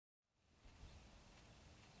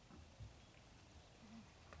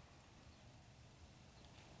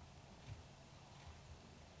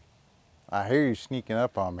I hear you sneaking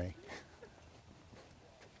up on me.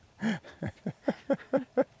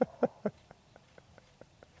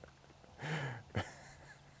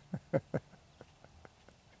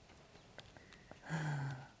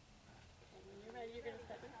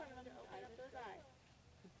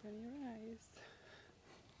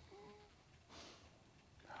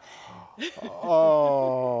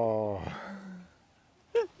 Oh.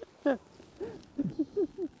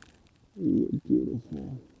 You look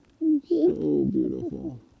beautiful. So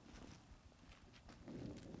beautiful.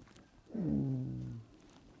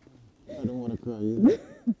 I don't want to cry either.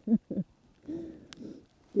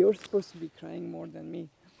 You're supposed to be crying more than me.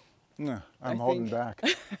 No, I'm holding back.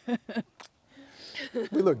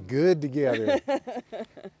 We look good together.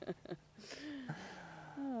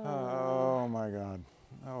 Oh my God.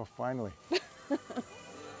 Oh, finally.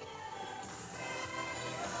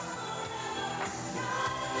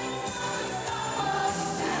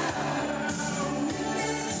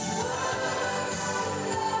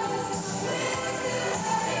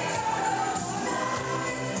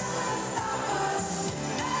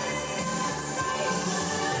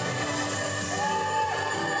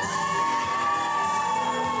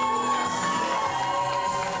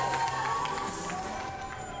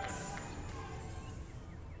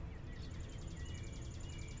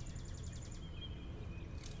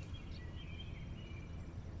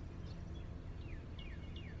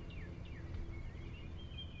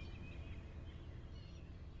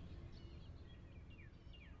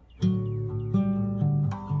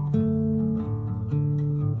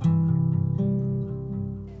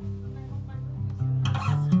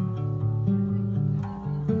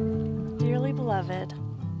 Dearly beloved,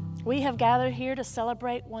 we have gathered here to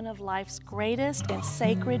celebrate one of life's greatest and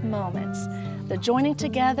sacred moments, the joining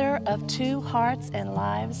together of two hearts and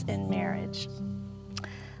lives in marriage.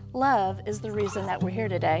 Love is the reason that we're here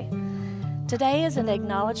today. Today is an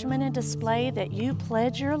acknowledgement and display that you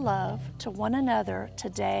pledge your love to one another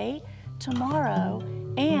today, tomorrow,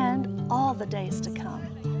 and all the days to come.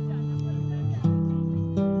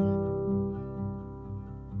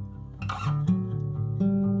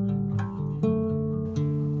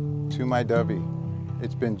 To my Dovey,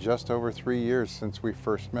 it's been just over 3 years since we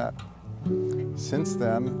first met. Since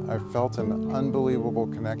then, I've felt an unbelievable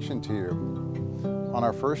connection to you. On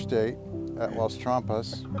our first date at Las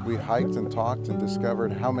Trampas, we hiked and talked and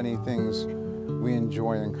discovered how many things we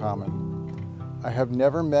enjoy in common. I have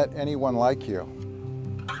never met anyone like you.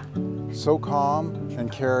 So calm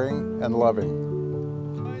and caring and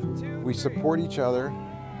loving. We support each other,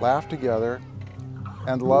 laugh together,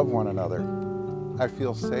 and love one another. I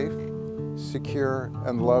feel safe, secure,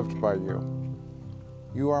 and loved by you.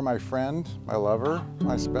 You are my friend, my lover,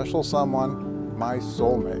 my special someone, my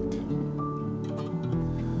soulmate.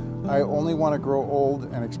 I only want to grow old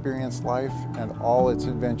and experience life and all its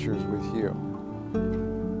adventures with you.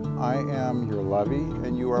 I am your lovey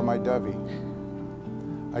and you are my dovey.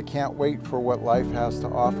 I can't wait for what life has to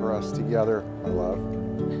offer us together, my love.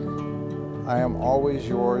 I am always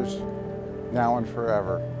yours, now and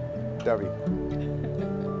forever. Dovey.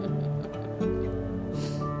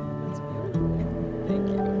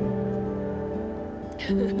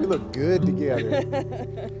 We look good together.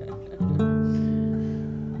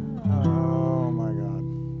 Oh my God.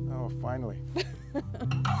 Oh, finally.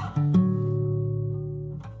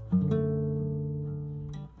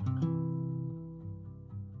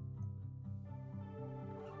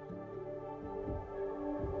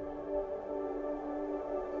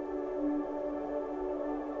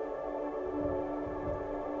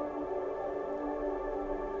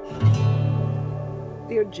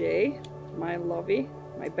 Dear Jay, my lovey,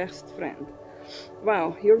 my best friend.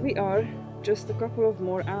 Wow, here we are, just a couple of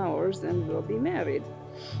more hours and we'll be married.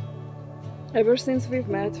 Ever since we've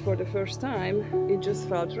met for the first time, it just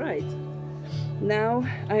felt right. Now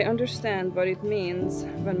I understand what it means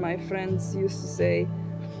when my friends used to say,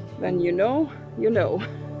 when you know, you know.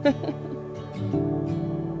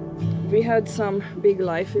 We had some big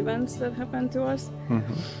life events that happened to us,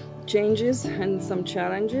 changes and some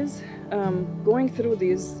challenges. Going through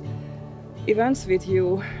these events with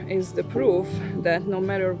you is the proof that no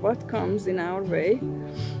matter what comes in our way,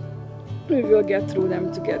 we will get through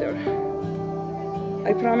them together.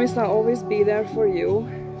 I promise I'll always be there for you,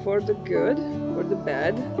 for the good, for the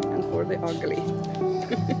bad, and for the ugly.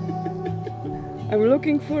 I'm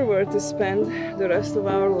looking forward to spend the rest of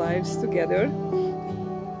our lives together,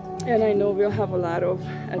 and I know we'll have a lot of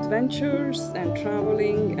adventures and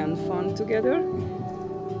traveling and fun together.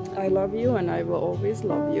 I love you and I will always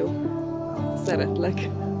love you. Szeretlek.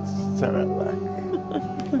 Szeretlek.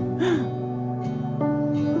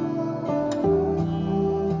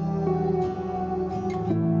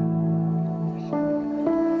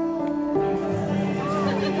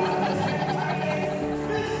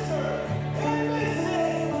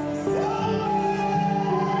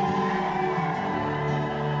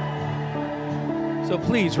 So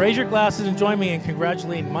please raise your glasses and join me in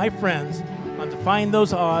congratulating my friends on defying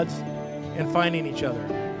those odds and finding each other.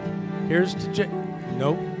 Here's to Joe.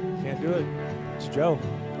 Nope, can't do it. It's Joe.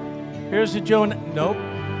 Here's to Joe. Nope.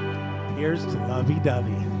 Here's to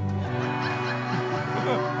lovey-dovey.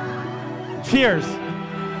 Cheers.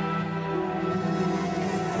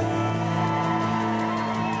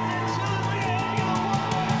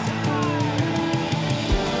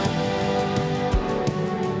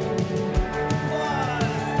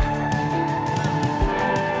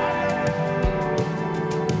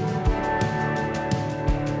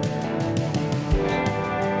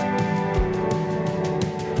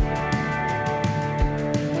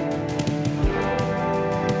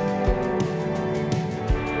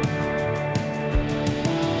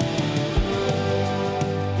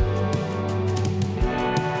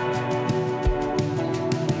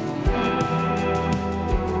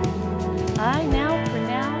 I now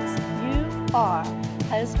pronounce you are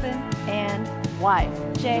husband and wife.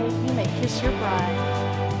 Jay, you may kiss your bride.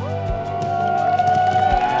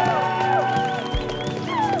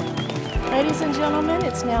 Ladies and gentlemen,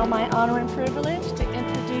 it's now my honor and privilege to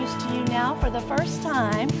introduce to you now for the first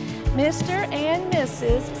time, Mr. and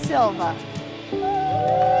Mrs. Silva.